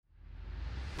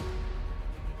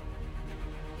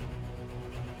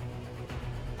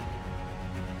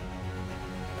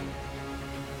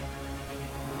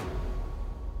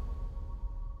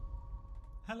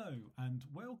Hello and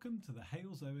welcome to the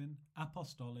Hales Owen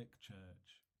Apostolic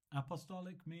Church.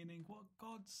 Apostolic meaning what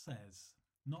God says,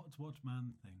 not what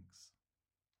man thinks.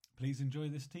 Please enjoy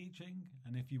this teaching,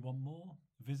 and if you want more,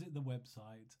 visit the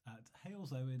website at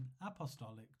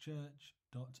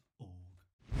halesowenApostolicChurch.org.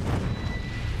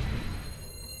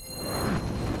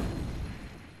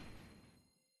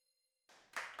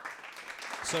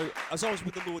 So, as I was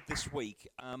with the Lord this week,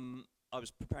 I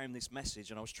was preparing this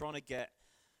message and I was trying to get,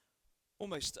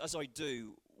 almost as I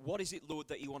do, what is it, Lord,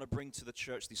 that you want to bring to the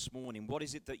church this morning? What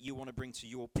is it that you want to bring to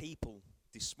your people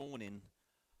this morning?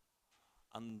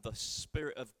 And the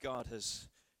Spirit of God has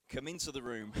come into the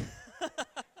room.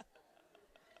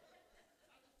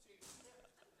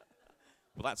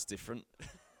 Well, that's different.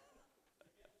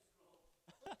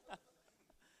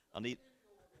 I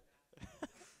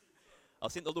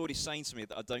think the Lord is saying to me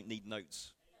that I don't need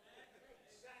notes.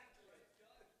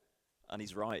 And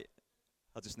he's right.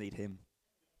 I just need him.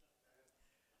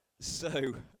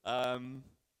 So, I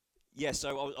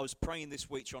was praying this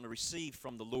week trying to receive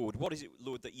from the Lord. What is it,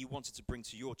 Lord, that you wanted to bring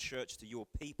to your church, to your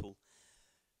people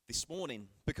this morning?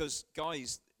 Because,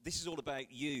 guys, this is all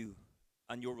about you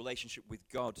and your relationship with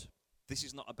God. This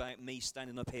is not about me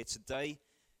standing up here today.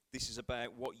 This is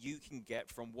about what you can get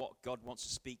from what God wants to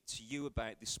speak to you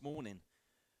about this morning.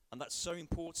 And that's so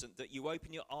important that you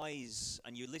open your eyes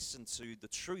and you listen to the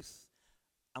truth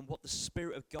and what the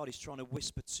Spirit of God is trying to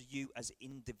whisper to you as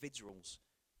individuals.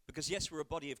 Because yes, we're a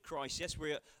body of Christ. Yes,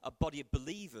 we're a body of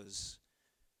believers.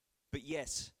 But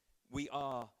yet, we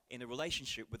are in a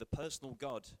relationship with a personal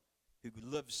God who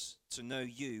loves to know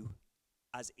you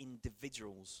as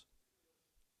individuals.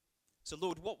 So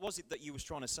Lord, what was it that you was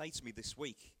trying to say to me this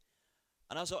week?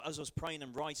 And as I was praying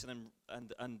and writing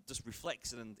and just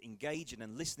reflecting and engaging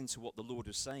and listening to what the Lord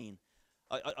was saying,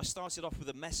 I started off with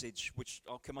a message, which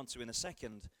I'll come on to in a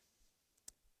second.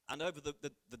 And over the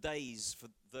days, for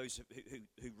those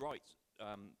who write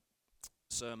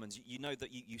sermons, you know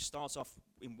that you start off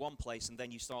in one place and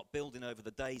then you start building over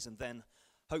the days, and then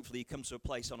hopefully you come to a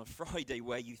place on a Friday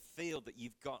where you feel that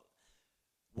you've got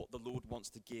what the Lord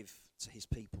wants to give to his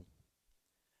people.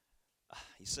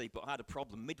 You see, but I had a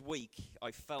problem. Midweek,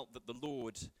 I felt that the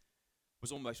Lord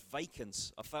was almost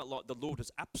vacant. I felt like the Lord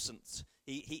was absent.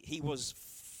 He was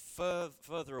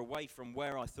further away from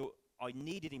where I thought I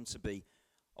needed him to be.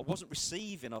 I wasn't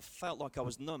receiving. I felt like I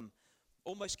was numb,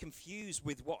 almost confused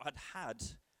with what I'd had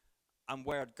and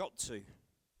where I'd got to.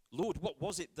 Lord, what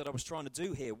was it that I was trying to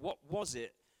do here? What was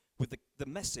it with the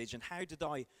message, and how did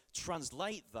I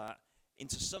translate that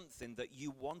into something that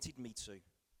you wanted me to?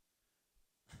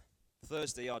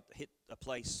 Thursday, I'd hit a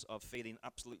place of feeling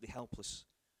absolutely helpless.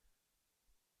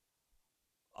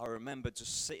 I remember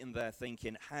just sitting there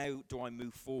thinking, how do I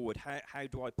move forward? How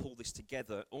do I pull this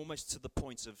together? Almost to the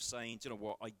point of saying, do you know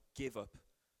what, I give up.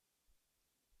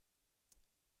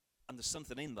 And there's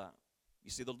something in that.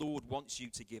 You see, the Lord wants you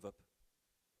to give up.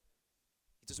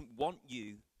 He doesn't want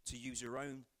you to use your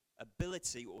own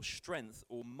ability or strength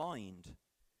or mind.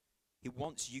 He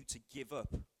wants you to give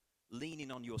up,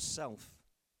 leaning on yourself.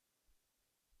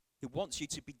 He wants you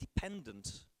to be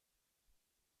dependent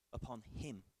upon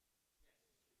him.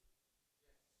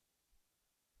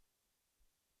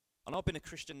 And I've been a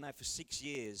Christian now for 6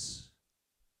 years.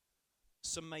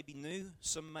 Some may be new,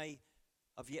 some may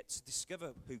have yet to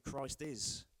discover who Christ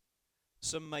is.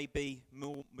 Some may be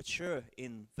more mature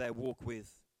in their walk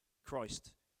with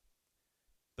Christ.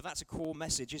 But that's a core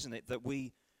message, isn't it? That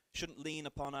we shouldn't lean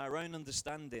upon our own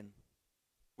understanding.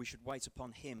 We should wait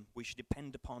upon him. We should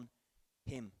depend upon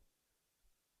him.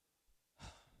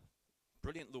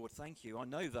 Brilliant, Lord, thank you. I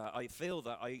know that. I feel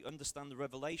that. I understand the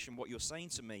revelation, what you're saying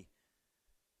to me.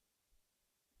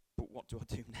 But what do I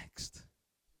do next?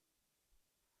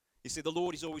 You see, the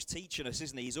Lord is always teaching us,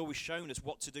 isn't he? He's always showing us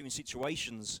what to do in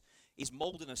situations. He's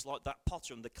molding us like that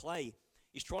potter and the clay.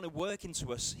 He's trying to work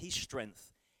into us his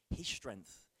strength, his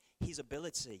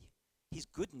ability, his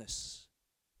goodness.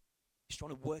 He's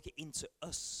trying to work it into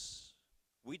us.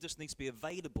 We just need to be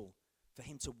available for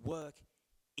him to work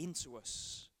into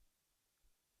us.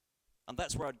 And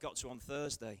that's where I'd got to on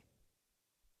Thursday.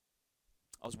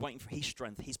 I was waiting for his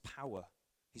strength, his power,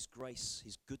 his grace,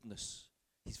 his goodness,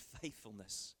 his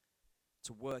faithfulness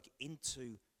to work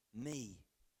into me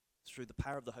through the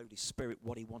power of the Holy Spirit,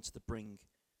 what he wants to bring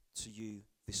to you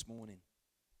this morning.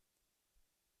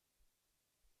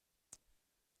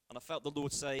 And I felt the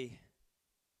Lord say,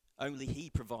 only he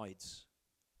provides.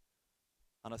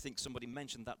 And I think somebody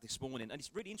mentioned that this morning. And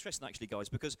it's really interesting, actually, guys,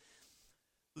 because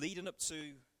leading up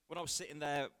to when I was sitting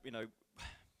there,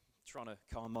 trying to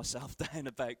calm myself down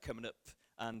about coming up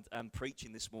and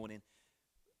preaching this morning,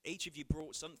 each of you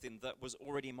brought something that was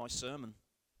already in my sermon.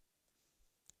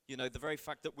 You know, the very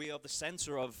fact that we are the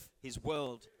center of his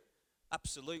world.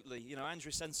 Absolutely. You know, Andrew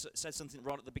said something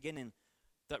right at the beginning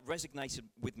that resonated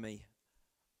with me.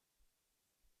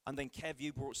 And then Kev,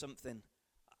 you brought something.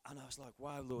 And I was like,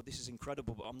 wow, Lord, this is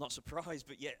incredible. But I'm not surprised,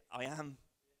 but yet I am.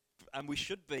 And we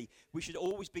should be. We should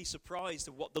always be surprised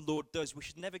at what the Lord does. We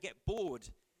should never get bored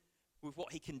with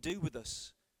what he can do with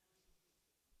us.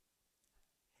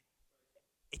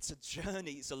 It's a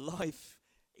journey. It's a life.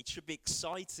 It should be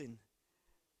exciting.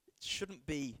 It shouldn't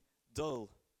be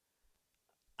dull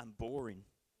and boring.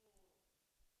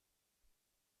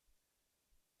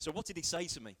 So what did he say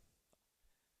to me?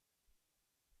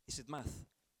 He said, Matt,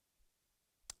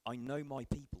 I know my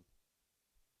people,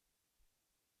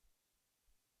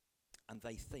 and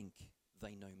they think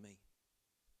they know me.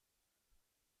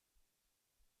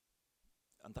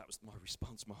 And that was my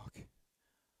response, Mark.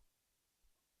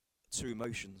 Two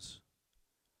emotions.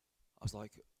 I was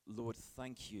like, Lord,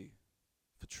 thank you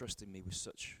for trusting me with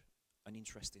such an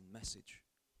interesting message.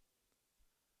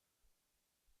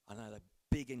 And I had a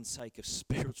big intake of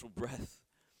spiritual breath.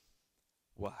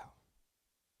 Wow,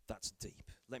 that's deep.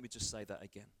 Let me just say that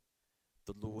again.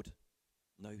 The Lord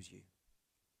knows you.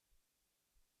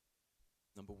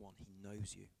 Number one, he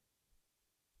knows you.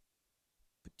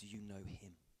 But do you know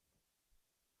him?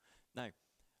 Now,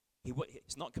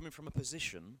 it's not coming from a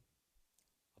position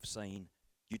of saying,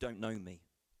 you don't know me,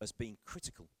 as being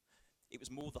critical. It was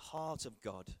more the heart of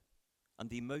God and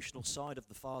the emotional side of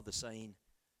the Father saying,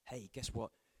 hey, guess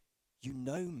what? You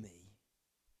know me,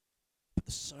 but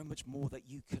there's so much more that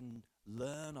you can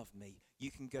learn of me.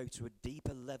 You can go to a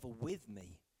deeper level with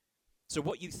me. So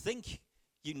what you think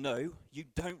you know, you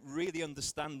don't really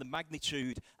understand the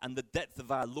magnitude and the depth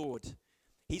of our Lord.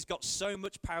 He's got so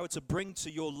much power to bring to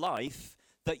your life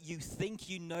that you think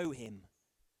you know him.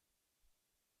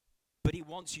 But he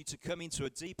wants you to come into a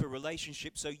deeper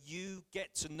relationship so you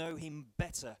get to know him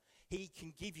better. He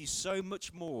can give you so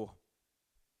much more.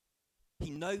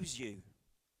 He knows you.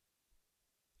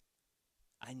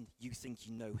 And you think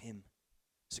you know him.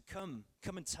 So come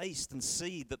and taste and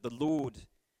see that the Lord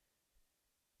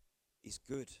is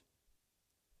good.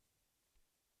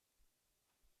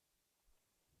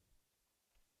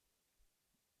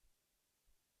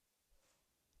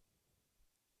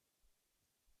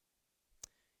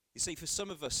 You see, for some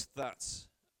of us that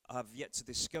have yet to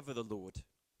discover the Lord,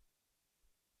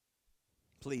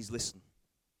 please listen.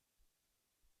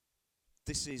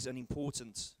 This is an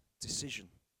important decision.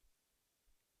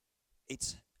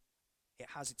 It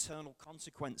has eternal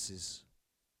consequences.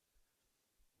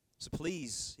 So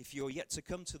please, if you're yet to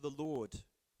come to the Lord,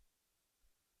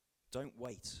 don't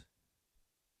wait.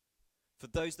 For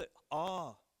those that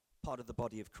are part of the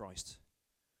body of Christ,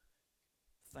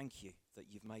 thank you that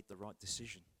you've made the right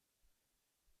decision.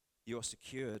 You are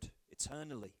secured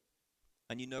eternally,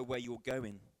 and you know where you're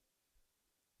going.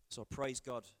 So I praise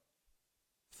God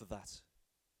for that.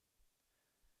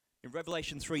 In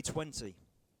Revelation 3:20,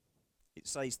 it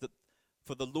says that,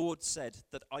 for the Lord said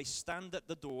that I stand at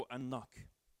the door and knock.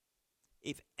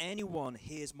 If anyone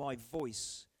hears my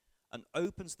voice and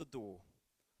opens the door,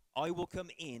 I will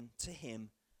come in to him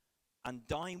and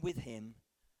dine with him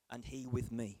and he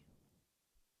with me.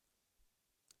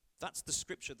 That's the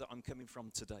scripture that I'm coming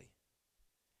from today.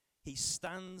 He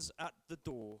stands at the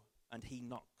door and he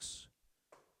knocks.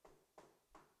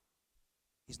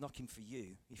 He's knocking for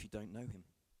you if you don't know him.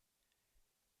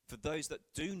 For those that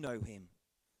do know him,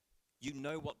 you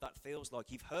know what that feels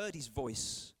like. You've heard his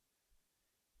voice.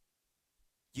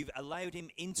 You've allowed him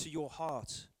into your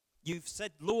heart. You've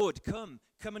said, Lord, come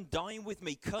and dine with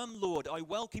me. Come, Lord, I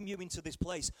welcome you into this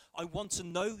place. I want to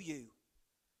know you.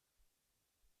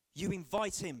 You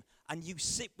invite him and you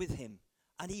sit with him.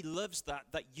 And he loves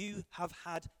that you have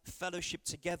had fellowship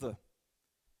together.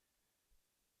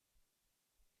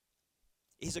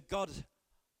 He's a God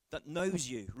that knows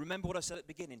you. Remember what I said at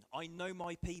the beginning. I know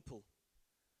my people.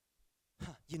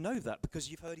 You know that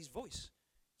because you've heard his voice.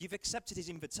 You've accepted his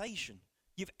invitation.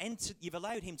 You've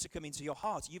allowed him to come into your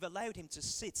heart. You've allowed him to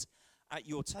sit at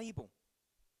your table.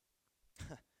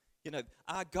 You know,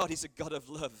 our God is a God of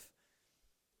love.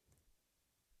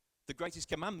 The greatest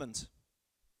commandment.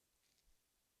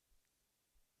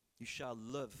 You shall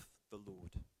love the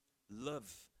Lord.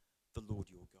 Love the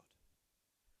Lord your God.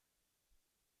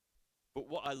 But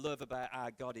what I love about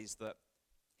our God is that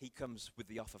he comes with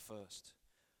the offer first.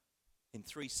 In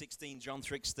 3:16, John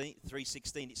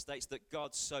 3:16, it states that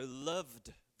God so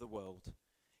loved the world,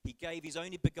 he gave his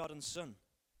only begotten Son,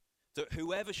 that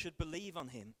whoever should believe on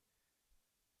him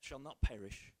shall not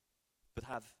perish, but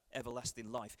have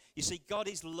everlasting life. You see, God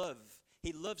is love.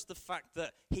 He loves the fact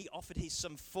that he offered his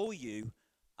Son for you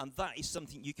And that is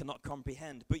something you cannot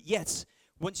comprehend. But yet,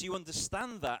 once you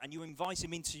understand that and you invite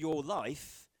him into your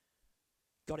life,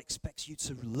 God expects you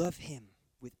to love him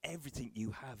with everything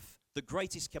you have. The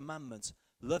greatest commandment,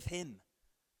 love him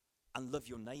and love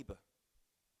your neighbor.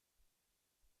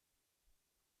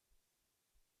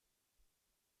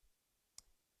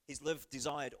 His love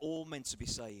desired all men to be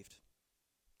saved.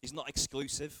 He's not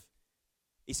exclusive.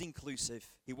 He's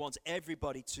inclusive. He wants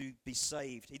everybody to be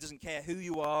saved. He doesn't care who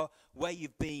you are, where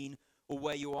you've been, or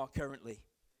where you are currently.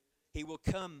 He will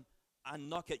come and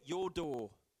knock at your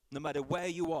door, no matter where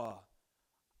you are.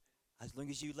 As long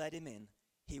as you let him in,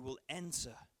 he will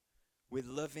enter with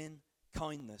loving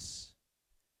kindness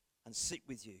and sit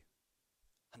with you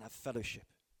and have fellowship.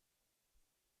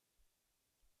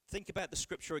 Think about the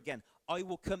scripture again. I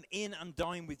will come in and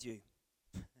dine with you.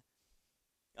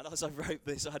 And as I wrote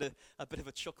this, I had a bit of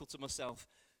a chuckle to myself.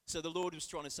 So the Lord was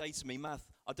trying to say to me, Matt,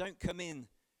 I don't come in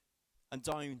and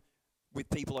dine with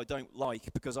people I don't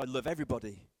like because I love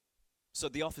everybody. So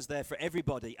the offer's there for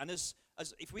everybody. And as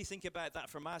if we think about that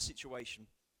from our situation,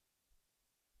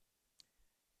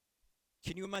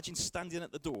 can you imagine standing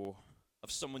at the door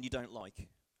of someone you don't like?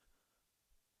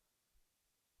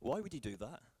 Why would you do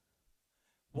that?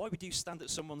 Why would you stand at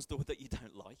someone's door that you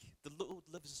don't like? The Lord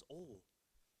loves us all.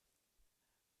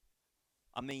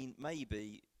 I mean,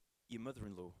 maybe your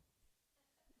mother-in-law.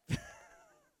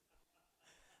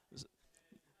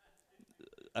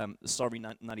 Sorry,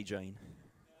 Nanny Jane.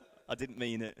 I didn't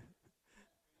mean it.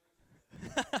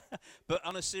 But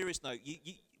on a serious note,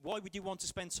 why would you want to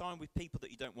spend time with people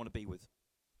that you don't want to be with?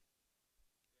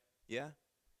 Yeah?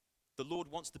 The Lord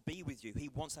wants to be with you. He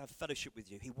wants to have fellowship with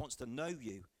you. He wants to know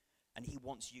you. And he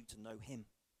wants you to know him.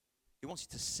 He wants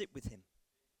you to sit with him.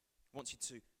 He wants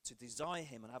you to desire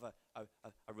him and have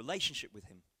a relationship with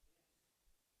him.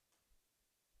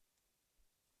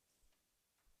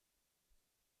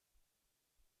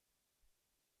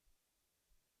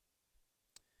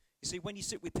 You see, when you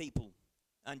sit with people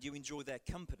and you enjoy their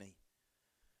company,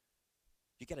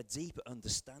 you get a deeper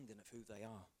understanding of who they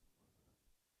are.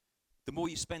 The more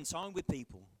you spend time with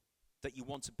people that you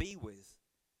want to be with,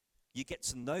 you get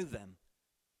to know them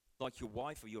like your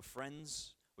wife or your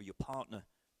friends or your partner.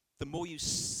 The more you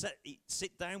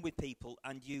sit down with people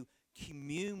and you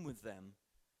commune with them,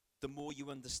 the more you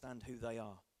understand who they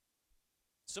are.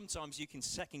 Sometimes you can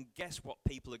second guess what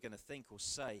people are going to think or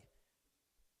say.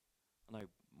 I know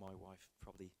my wife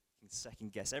probably can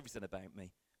second guess everything about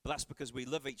me, but that's because we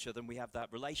love each other and we have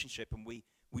that relationship and we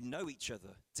know each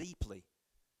other deeply.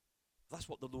 That's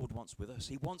what the Lord wants with us.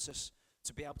 He wants us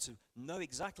to be able to know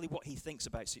exactly what he thinks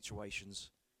about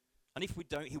situations. And if we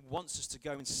don't, he wants us to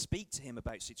go and speak to him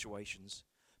about situations.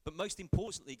 But most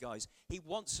importantly, guys, he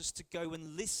wants us to go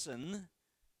and listen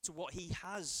to what he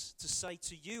has to say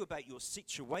to you about your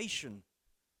situation.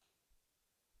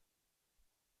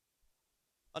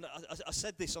 And I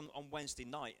said this on Wednesday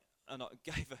night, and I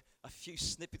gave a few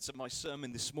snippets of my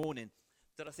sermon this morning,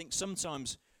 that I think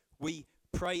sometimes we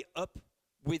pray up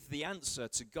with the answer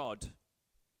to God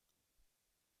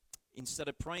instead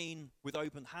of praying with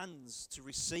open hands to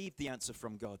receive the answer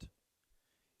from God.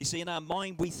 You see, in our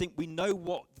mind, we think we know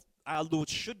what our Lord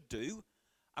should do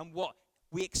and what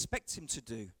we expect him to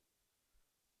do.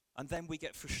 And then we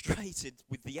get frustrated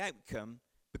with the outcome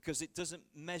because it doesn't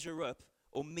measure up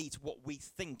or meet what we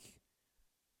think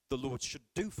the Lord should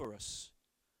do for us.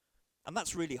 And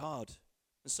that's really hard.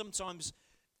 And sometimes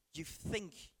you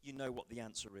think you know what the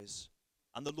answer is,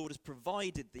 and the Lord has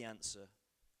provided the answer,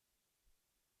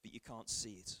 but you can't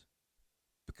see it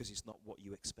because it's not what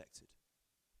you expected.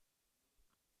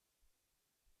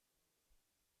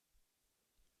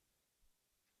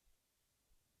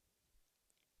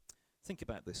 Think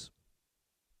about this.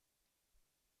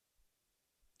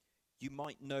 You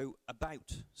might know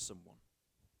about someone.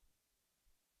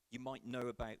 You might know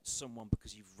about someone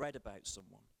because you've read about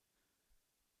someone.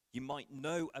 You might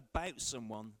know about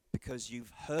someone because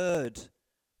you've heard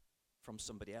from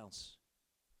somebody else.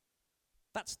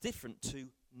 That's different to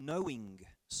knowing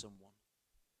someone.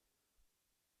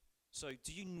 So,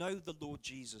 do you know the Lord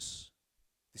Jesus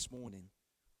this morning?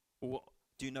 Or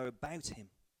do you know about him?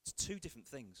 It's two different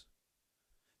things.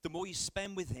 The more you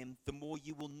spend with him, the more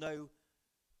you will know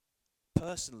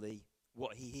personally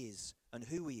what he is and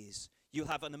who he is. You'll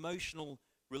have an emotional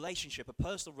relationship, a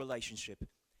personal relationship.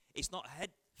 It's not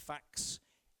head facts,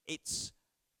 it's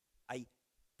a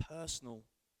personal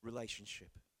relationship.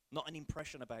 Not an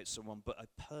impression about someone, but a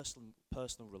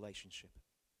personal relationship.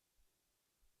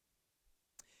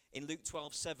 In Luke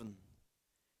 12:7,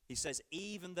 he says,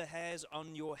 even the hairs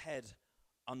on your head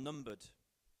are numbered.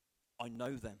 I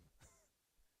know them.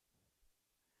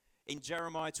 In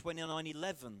Jeremiah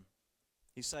 29:11,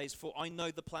 he says, "For I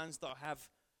know the plans that I have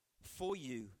for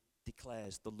you,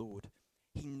 declares the Lord."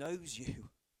 He knows you.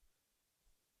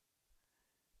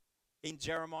 In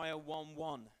Jeremiah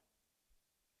 1:1,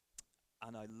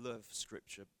 and I love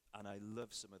scripture, and I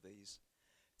love some of these.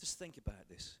 Just think about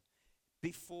this.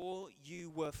 Before you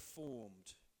were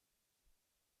formed,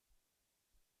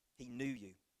 he knew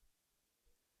you.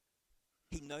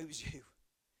 He knows you.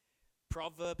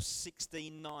 Proverbs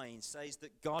 16:9 says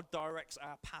that God directs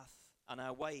our path and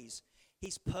our ways.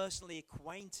 He's personally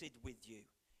acquainted with you.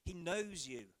 He knows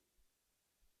you.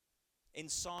 In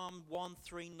Psalm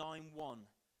 1391,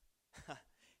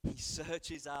 he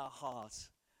searches our heart.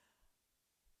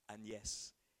 And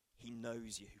yes, he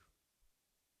knows you.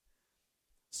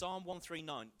 Psalm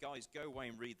 139, guys, go away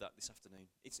and read that this afternoon.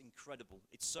 It's incredible.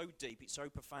 It's so deep, it's so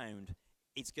profound.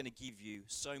 It's going to give you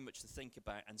so much to think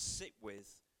about and sit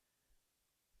with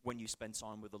when you spend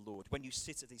time with the Lord, when you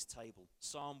sit at his table.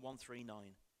 Psalm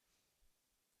 139.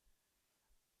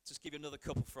 Just give you another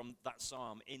couple from that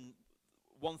psalm. In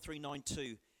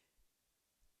 1392,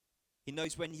 he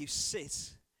knows when you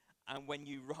sit and when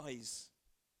you rise.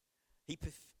 He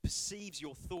perceives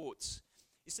your thoughts.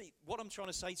 You see, what I'm trying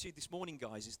to say to you this morning,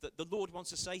 guys, is that the Lord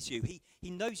wants to say to you, he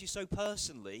knows you so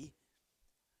personally,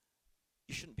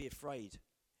 you shouldn't be afraid.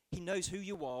 He knows who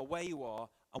you are, where you are,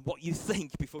 and what you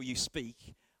think before you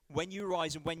speak. When you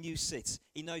rise and when you sit,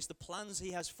 he knows the plans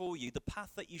he has for you, the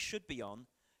path that you should be on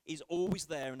is always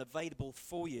there and available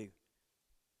for you.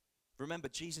 Remember,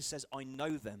 Jesus says, I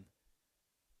know them.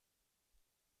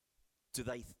 Do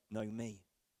they know me?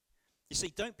 You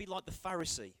see, don't be like the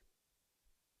Pharisee,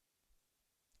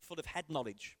 full of head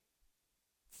knowledge,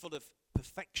 full of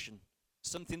perfection,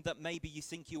 something that maybe you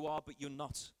think you are, but you're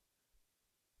not.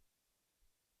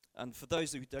 And for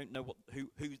those who don't know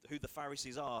who the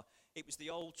Pharisees are, it was the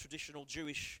old traditional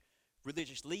Jewish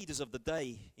religious leaders of the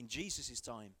day in Jesus'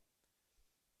 time.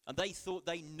 And they thought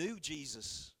they knew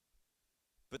Jesus,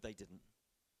 but they didn't.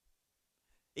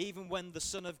 Even when the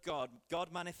Son of God,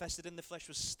 God manifested in the flesh,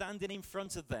 was standing in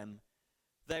front of them,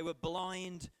 they were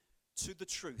blind to the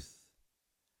truth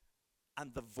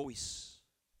and the voice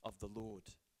of the Lord.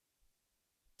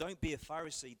 Don't be a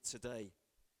Pharisee today.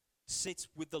 Sit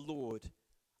with the Lord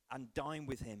and dine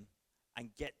with him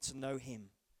and get to know him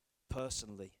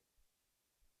personally.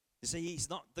 You see, he's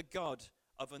not the God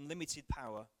of unlimited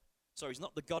power. Sorry, he's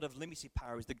not the God of limited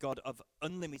power. He's the God of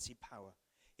unlimited power.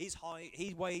 His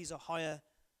ways are higher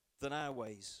than our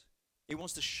ways. He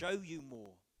wants to show you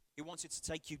more. He wants it to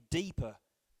take you deeper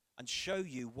and show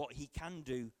you what he can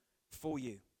do for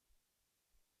you.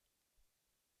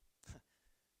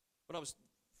 When I was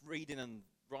reading and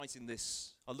writing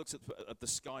this, I looked at the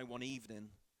sky one evening,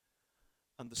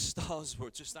 and the stars were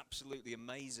just absolutely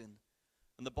amazing.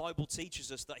 And the Bible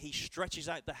teaches us that he stretches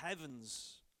out the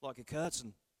heavens like a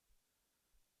curtain.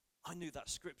 I knew that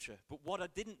scripture, but what I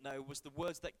didn't know was the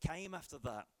words that came after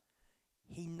that.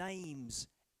 He names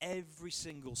every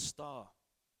single star.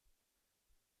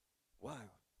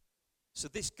 Wow. So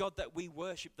this God that we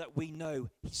worship, that we know,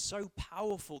 he's so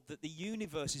powerful that the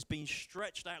universe is being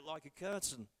stretched out like a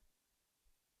curtain.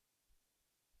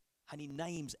 And he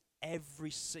names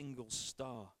every single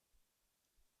star.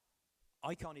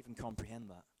 I can't even comprehend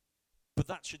that. But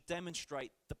that should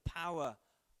demonstrate the power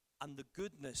and the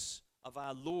goodness of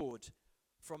our Lord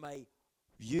from a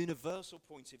universal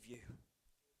point of view.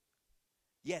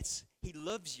 Yet, he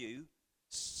loves you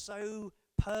so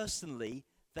personally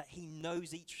that he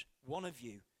knows each one of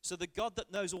you. So the God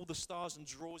that knows all the stars and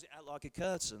draws it out like a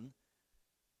curtain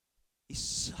is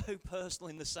so personal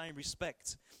in the same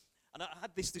respect. And I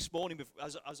had this morning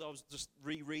as I was just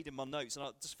rereading my notes, and I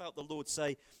just felt the Lord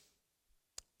say,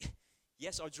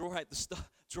 yes, I draw out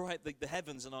the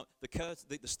heavens, and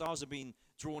the stars are being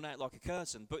drawn out like a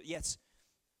curtain, but yet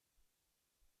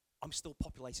I'm still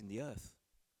populating the earth.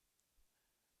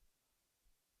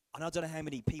 And I don't know how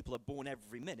many people are born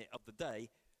every minute of the day,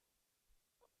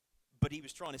 but he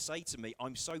was trying to say to me,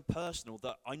 I'm so personal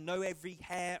that I know every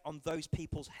hair on those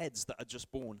people's heads that are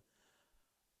just born.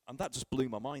 And that just blew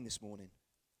my mind this morning.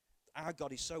 Our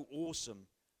God is so awesome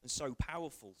and so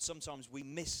powerful. Sometimes we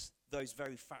miss those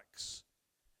very facts.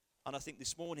 And I think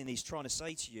this morning he's trying to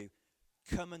say to you,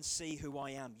 come and see who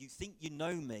I am. You think you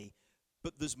know me,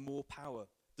 but there's more power.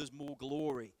 There's more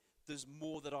glory. There's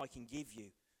more that I can give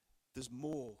you. There's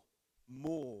more.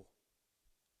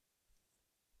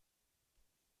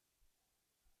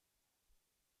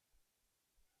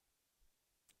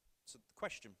 So the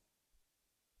question,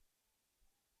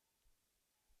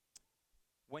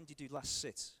 when did you last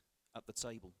sit at the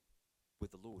table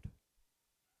with the Lord?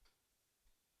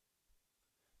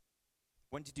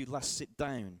 When did you last sit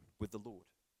down with the Lord?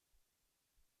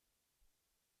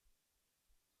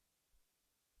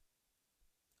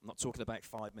 I'm not talking about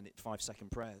 5-minute, 5-second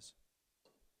prayers.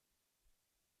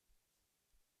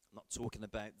 I'm not talking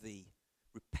about the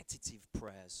repetitive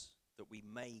prayers that we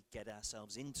may get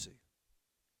ourselves into.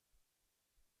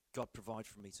 God, provide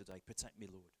for me today. Protect me,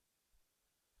 Lord.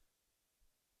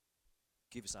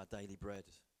 Give us our daily bread.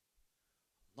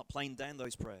 I'm not playing down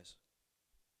those prayers.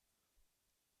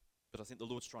 But I think the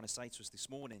Lord's trying to say to us this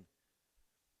morning,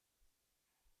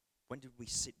 when did we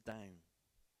sit down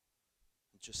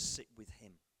and just sit with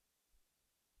him?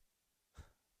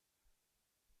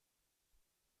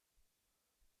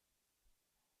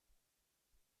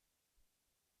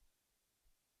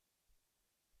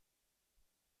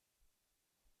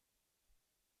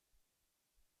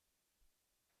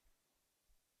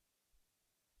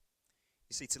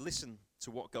 You see, to listen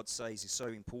to what God says is so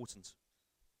important.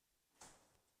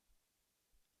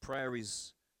 Prayer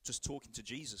is just talking to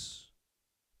Jesus.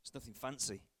 It's nothing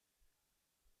fancy.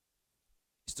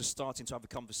 It's just starting to have a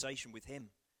conversation with him.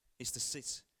 It's to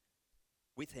sit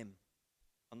with him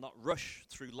and not rush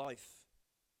through life,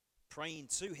 praying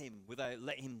to him without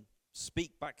letting him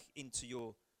speak back into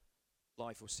your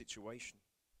life or situation.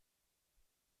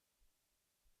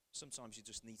 Sometimes you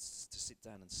just need to sit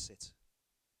down and sit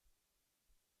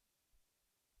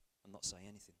and not say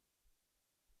anything.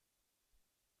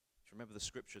 Do you remember the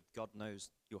scripture, God knows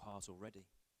your heart already?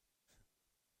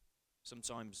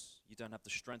 Sometimes you don't have the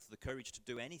strength or the courage to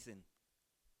do anything.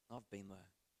 I've been there.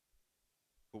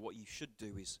 But what you should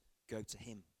do is go to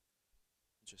him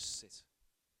and just sit.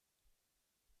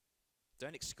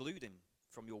 Don't exclude him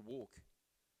from your walk.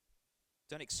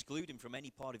 Don't exclude him from any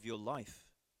part of your life.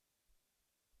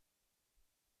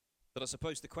 But I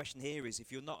suppose the question here is,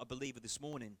 if you're not a believer this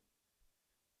morning,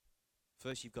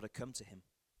 first you've got to come to him.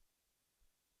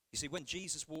 You see, when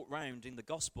Jesus walked round in the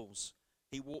Gospels,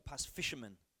 he walked past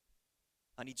fishermen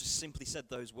and he just simply said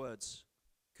those words,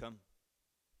 "Come,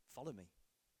 follow me."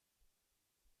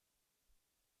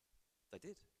 They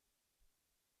did.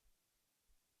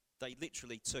 They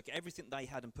literally took everything they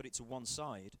had and put it to one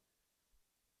side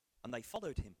and they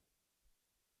followed him.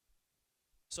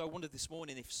 So I wonder this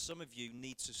morning if some of you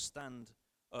need to stand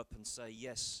up and say,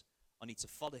 yes, I need to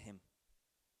follow him.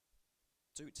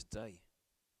 Do it today.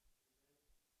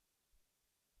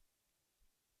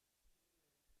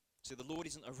 See, the Lord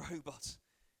isn't a robot.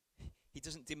 He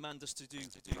doesn't demand us to do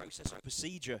process or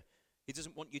procedure. He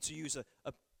doesn't want you to use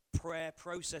a prayer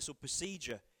process or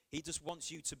procedure. He just wants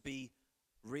you to be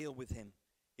real with him.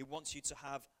 He wants you to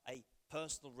have a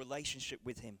personal relationship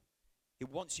with him. He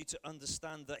wants you to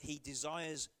understand that he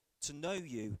desires to know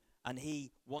you and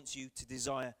he wants you to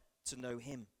desire to know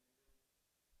him.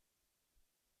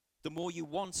 The more you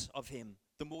want of him,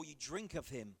 the more you drink of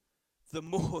him, the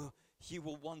more you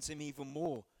will want him even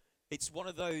more. It's one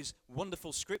of those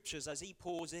wonderful scriptures. As he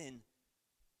pours in,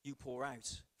 you pour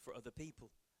out for other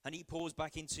people. And he pours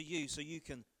back into you so you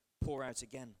can pour out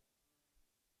again.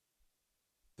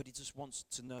 But he just wants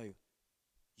to know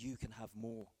you can have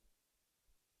more.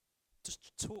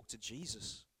 Just talk to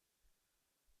Jesus.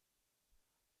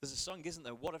 There's a song, isn't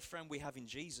there? What a friend we have in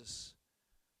Jesus.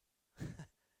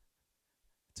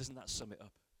 Doesn't that sum it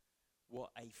up?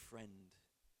 What a friend.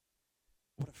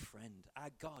 What a friend. Our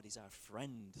God is our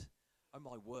friend. Oh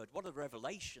my word, what a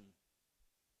revelation.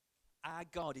 Our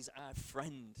God is our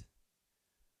friend.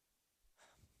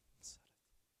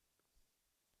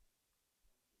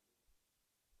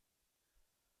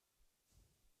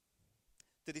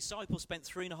 The disciples spent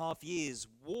 3.5 years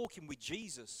walking with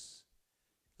Jesus,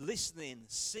 listening,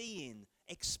 seeing,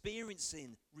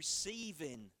 experiencing,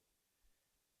 receiving,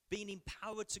 being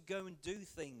empowered to go and do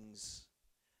things.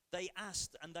 They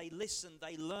asked and they listened,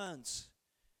 they learned.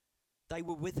 They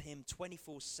were with him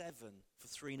 24/7 for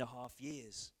 3.5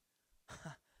 years.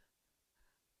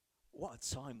 What a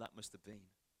time that must have been.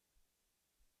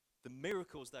 The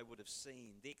miracles they would have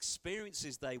seen, the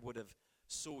experiences they would have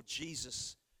saw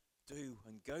Jesus do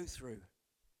and go through.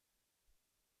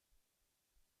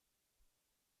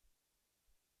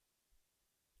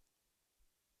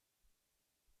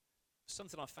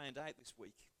 Something I found out this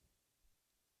week.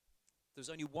 There's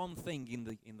only one thing in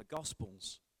the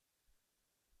Gospels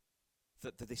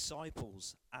that the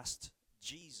disciples asked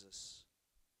Jesus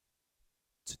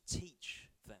to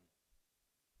teach them.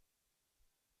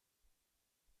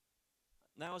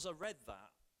 Now, as I read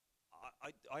that,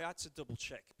 I had to double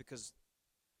check because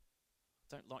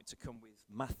I don't like to come with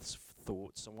maths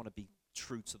thoughts. I want to be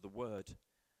true to the word.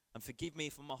 And forgive me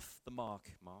if I'm off the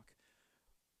mark,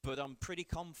 but I'm pretty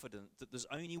confident that there's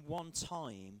only one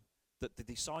time that the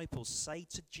disciples say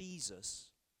to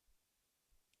Jesus,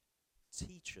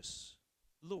 teach us.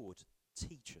 Lord,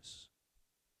 teach us.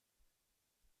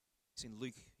 It's in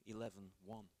Luke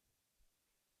 11:1.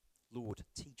 Lord,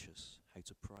 teach us how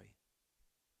to pray.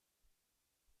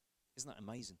 Isn't that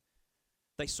amazing?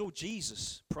 They saw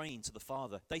Jesus praying to the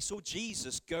Father. They saw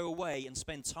Jesus go away and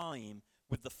spend time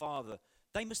with the Father.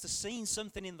 They must have seen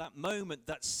something in that moment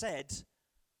that said,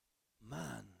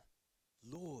 man,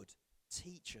 Lord,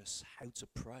 teach us how to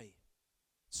pray.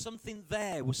 Something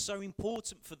there was so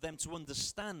important for them to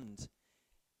understand.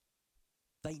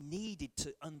 They needed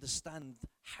to understand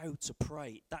how to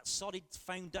pray. That solid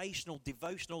foundational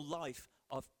devotional life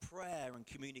of prayer and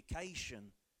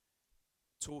communication,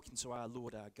 talking to our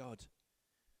Lord, our God.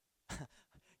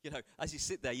 You know, as you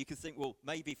sit there, you can think, well,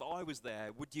 maybe if I was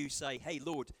there, would you say, hey,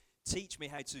 Lord, teach me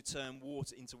how to turn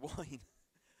water into wine?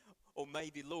 Or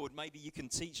maybe, Lord, maybe you can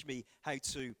teach me how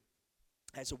to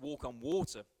walk on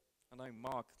water. I know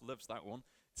Mark loves that one.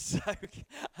 So,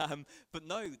 but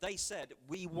no, they said,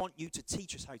 we want you to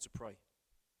teach us how to pray.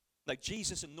 Now,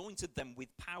 Jesus anointed them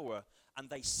with power,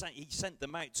 and he sent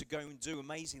them out to go and do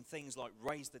amazing things like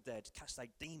raise the dead, cast out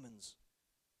demons.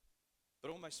 But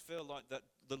I almost feel like that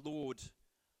the Lord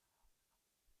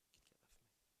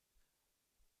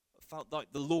felt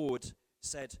like the Lord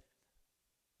said,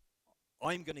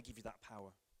 I'm going to give you that power.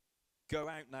 Go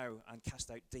out now and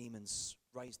cast out demons,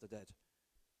 raise the dead.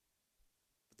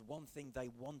 But the one thing they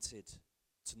wanted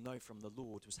to know from the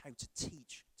Lord was how to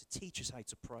teach us how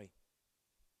to pray.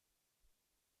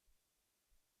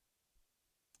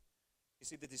 You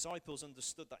see, the disciples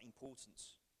understood that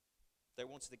importance. They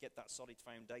wanted to get that solid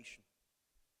foundation.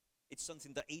 It's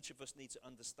something that each of us need to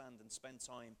understand and spend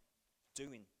time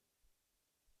doing.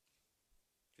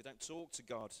 If you don't talk to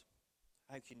God,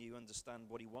 how can you understand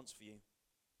what he wants for you?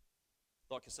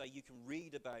 Like I say, you can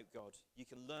read about God. You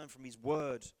can learn from his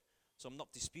word. So I'm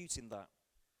not disputing that.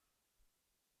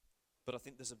 But I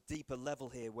think there's a deeper level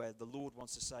here where the Lord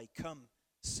wants to say, come,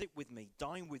 sit with me,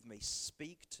 dine with me,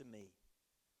 speak to me.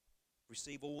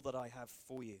 Receive all that I have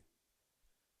for you.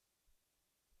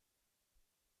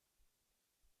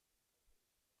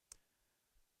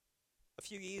 A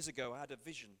few years ago, I had a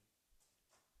vision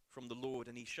from the Lord,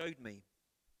 and he showed me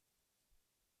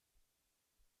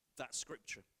that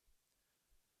scripture.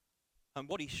 And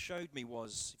what he showed me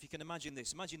was, if you can imagine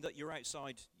this, imagine that you're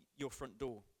outside your front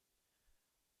door,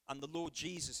 and the Lord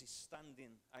Jesus is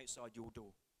standing outside your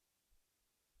door.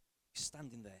 He's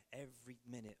standing there every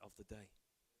minute of the day.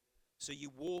 So you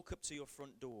walk up to your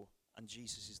front door, and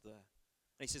Jesus is there.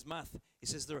 And he says, he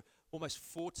says there are almost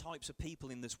 4 types of people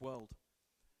in this world.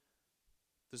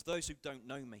 There's those who don't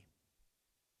know me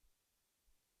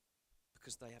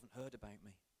because they haven't heard about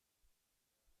me.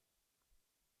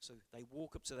 So they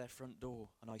walk up to their front door,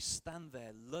 and I stand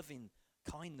there loving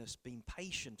kindness, being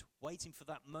patient, waiting for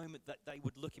that moment that they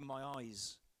would look in my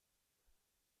eyes.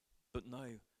 But no,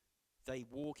 they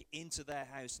walk into their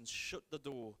house and shut the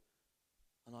door,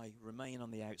 and I remain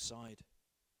on the outside.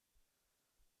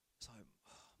 So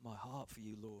my heart for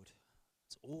you, Lord,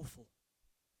 it's awful.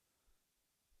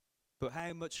 But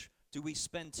how much do we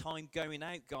spend time going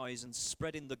out, guys, and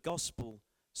spreading the gospel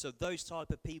so those type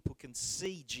of people can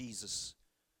see Jesus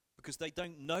because they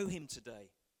don't know him today?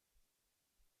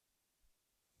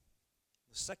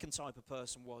 The second type of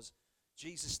person was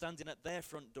Jesus standing at their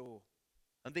front door,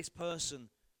 and this person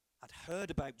had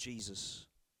heard about Jesus.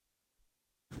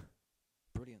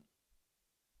 Brilliant.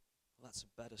 Well, that's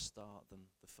a better start than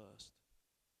the first.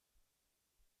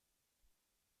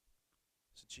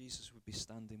 So Jesus would be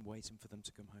standing, waiting for them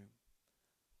to come home.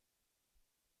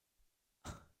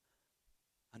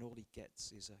 And all he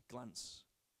gets is a glance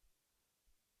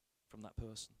from that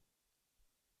person.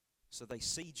 So they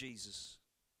see Jesus,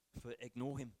 but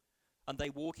ignore him. And they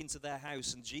walk into their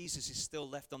house, and Jesus is still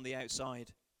left on the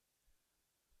outside.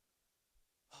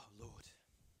 Oh, Lord.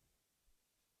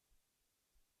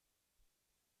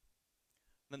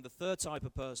 And then the third type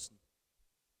of person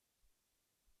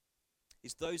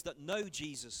is those that know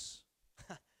Jesus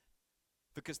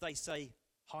because they say,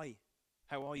 hi,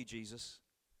 how are you, Jesus?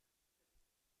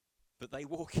 But they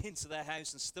walk into their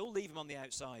house and still leave him on the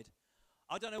outside.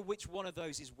 I don't know which one of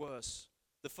those is worse.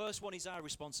 The first one is our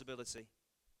responsibility.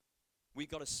 We've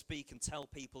got to speak and tell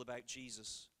people about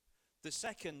Jesus. The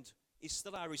second is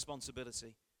still our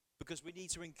responsibility because we need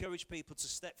to encourage people to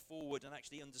step forward and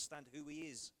actually understand who he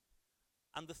is.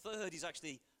 And the third is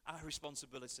actually our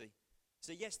responsibility.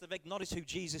 So yes, they've acknowledged who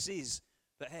Jesus is,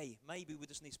 but hey, maybe we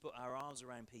just need to put our arms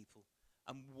around people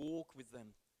and walk with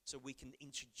them so we can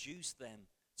introduce them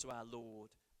to our Lord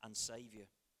and Savior.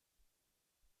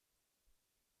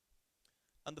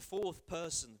 And the fourth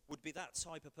person would be that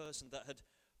type of person that had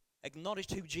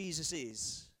acknowledged who Jesus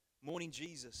is, Morning,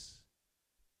 Jesus.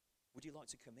 Would you like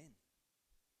to come in?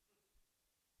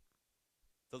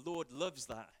 The Lord loves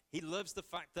that. He loves the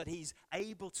fact that he's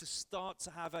able to start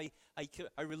to have a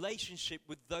relationship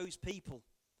with those people.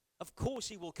 Of course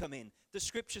he will come in. The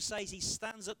scripture says he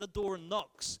stands at the door and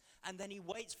knocks, and then he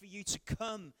waits for you to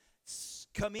come.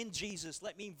 Come in, Jesus.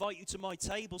 Let me invite you to my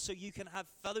table so you can have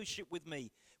fellowship with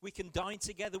me. We can dine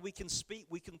together, we can speak,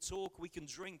 we can talk, we can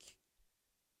drink.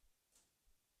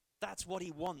 That's what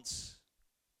he wants.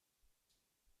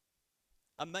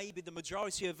 And maybe the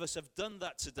majority of us have done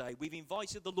that today. We've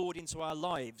invited the Lord into our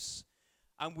lives,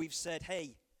 and we've said,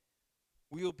 hey,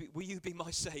 will you be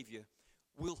my Savior?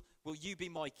 Will you be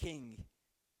my King?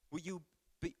 Will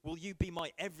you be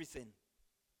my everything?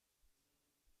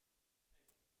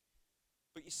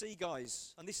 But you see,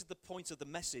 guys, and this is the point of the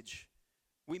message,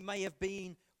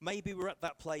 maybe we're at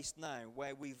that place now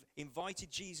where we've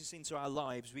invited Jesus into our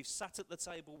lives, we've sat at the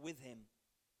table with him,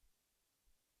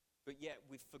 but yet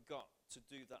we've forgot to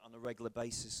do that on a regular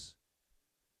basis.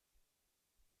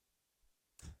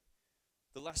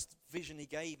 The last vision he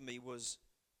gave me was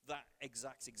that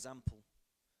exact example.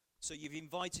 So you've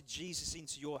invited Jesus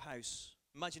into your house.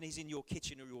 Imagine he's in your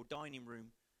kitchen or your dining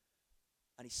room,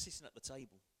 and he's sitting at the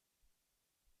table.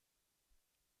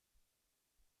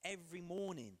 Every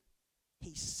morning,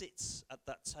 he sits at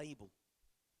that table,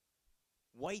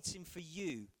 waiting for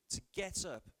you to get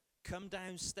up, come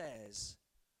downstairs,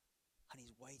 and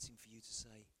he's waiting for you to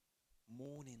say,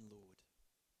 morning, Lord.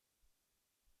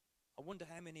 I wonder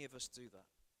how many of us do that.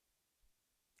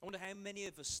 I wonder how many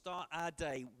of us start our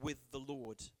day with the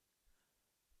Lord.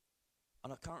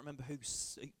 And I can't remember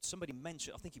somebody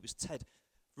mentioned, I think it was Ted,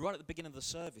 right at the beginning of the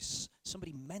service,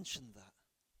 somebody mentioned that.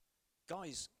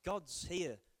 Guys, God's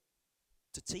here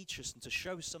to teach us and to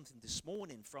show us something this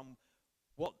morning from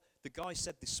what the guy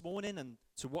said this morning and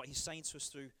to what he's saying to us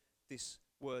through this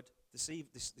word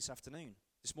this afternoon,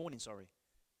 this morning, sorry.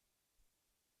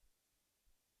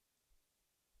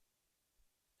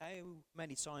 How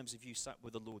many times have you sat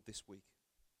with the Lord this week?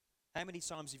 How many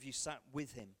times have you sat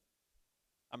with him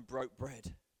and broke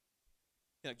bread?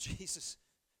 You know, Jesus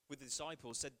with the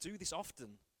disciples said, do this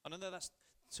often. And I know that's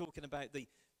talking about the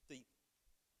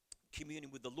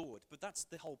communion with the Lord, but that's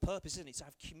the whole purpose, isn't it? To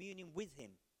have communion with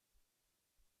him.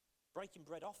 Breaking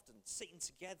bread often, sitting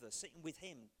together, sitting with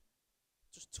him,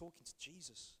 just talking to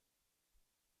Jesus.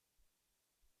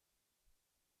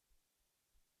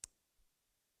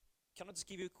 Can I just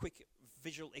give you a quick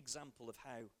visual example of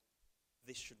how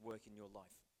this should work in your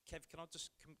life? Kev, can I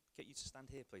just get you to stand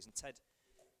here, please? And Ted,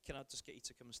 can I just get you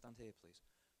to come and stand here, please?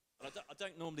 And I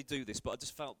don't normally do this, but I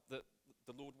just felt that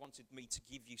the Lord wanted me to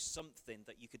give you something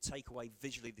that you could take away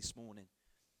visually this morning.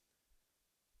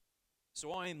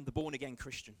 So I am the born-again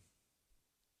Christian.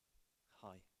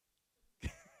 Hi.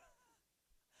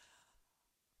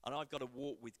 And I've got to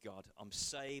walk with God. I'm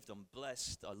saved, I'm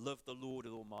blessed, I love the Lord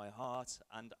with all my heart,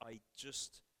 and I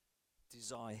just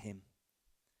desire him.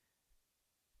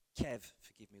 Kev,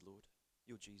 forgive me, Lord.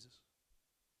 You're Jesus.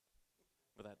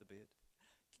 Without the beard.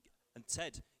 And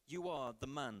Ted, you are the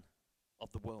man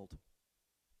of the world.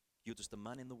 You're just a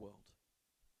man in the world.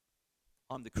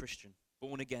 I'm the Christian,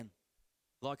 born again,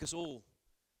 like us all.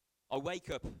 I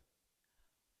wake up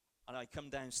and I come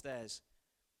downstairs.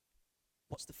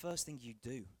 What's the first thing you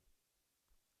do?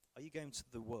 Are you going to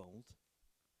the world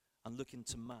and looking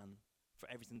to man for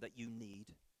everything that you need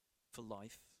for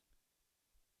life?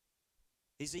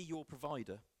 Is he your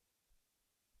provider?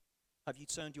 Have you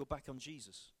turned your back on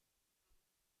Jesus?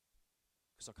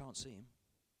 Because I can't see him.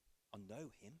 I know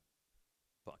him,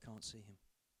 but I can't see him.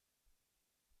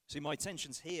 See, my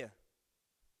attention's here.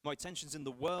 My attention's in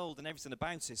the world and everything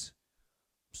about it.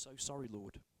 I'm so sorry,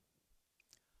 Lord.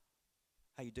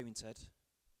 How you doing, Ted?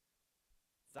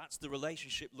 That's the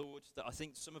relationship, Lord, that I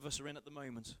think some of us are in at the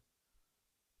moment.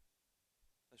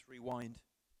 Let's rewind.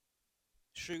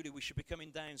 Surely we should be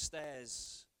coming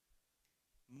downstairs.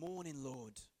 Morning,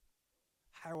 Lord.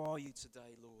 How are you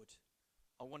today, Lord?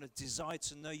 I want to desire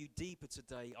to know you deeper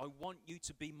today. I want you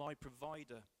to be my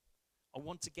provider. I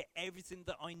want to get everything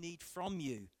that I need from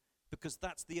you, because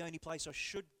that's the only place I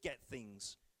should get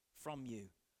things from you.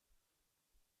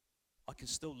 I can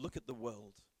still look at the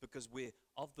world because we're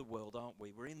of the world, aren't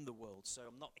we? We're in the world, so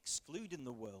I'm not excluding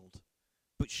the world.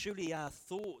 But surely our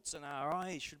thoughts and our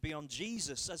eyes should be on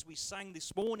Jesus. As we sang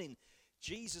this morning,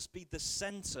 Jesus be the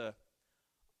center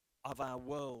of our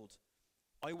world.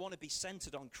 I want to be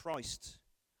centered on Christ.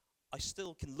 I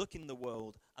still can look in the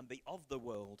world and be of the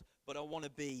world, but I want to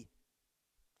be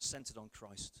centered on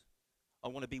Christ. I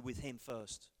want to be with him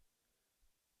first.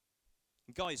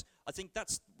 And guys, I think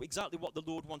that's exactly what the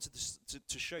Lord wanted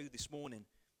to show this morning.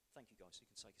 Thank you, guys. guys. You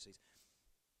can take a seat.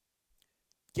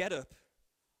 Get up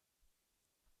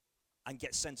and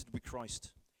get centered with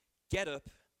Christ. Get up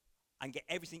and get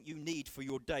everything you need for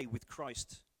your day with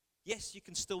Christ. Yes, you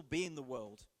can still be in the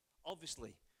world,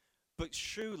 obviously, but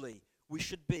surely we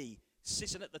should be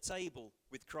sitting at the table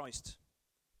with Christ.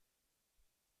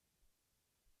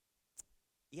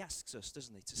 He asks us,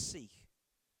 doesn't he, to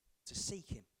seek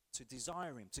him, to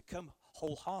desire him, to come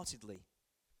wholeheartedly,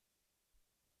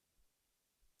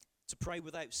 to pray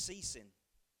without ceasing.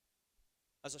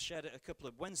 As I shared it a couple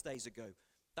of Wednesdays ago,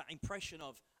 that impression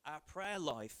of our prayer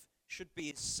life should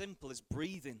be as simple as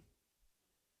breathing.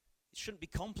 It shouldn't be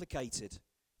complicated.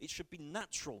 It should be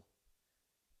natural.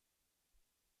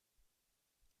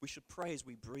 We should pray as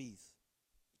we breathe.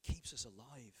 It keeps us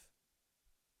alive.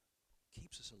 It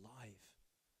keeps us alive.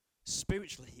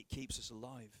 Spiritually, it keeps us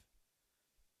alive.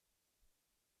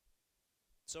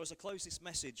 So as I close this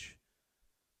message,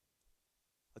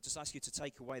 I just ask you to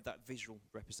take away that visual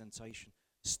representation.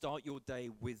 Start your day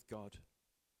with God.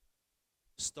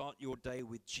 Start your day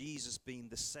with Jesus being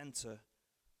the center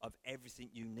of everything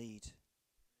you need.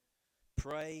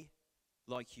 Pray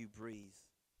like you breathe.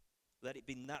 Let it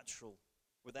be natural,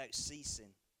 without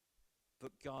ceasing.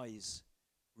 But guys,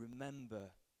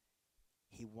 remember,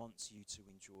 he wants you to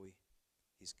enjoy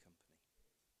his company.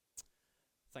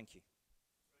 Thank you.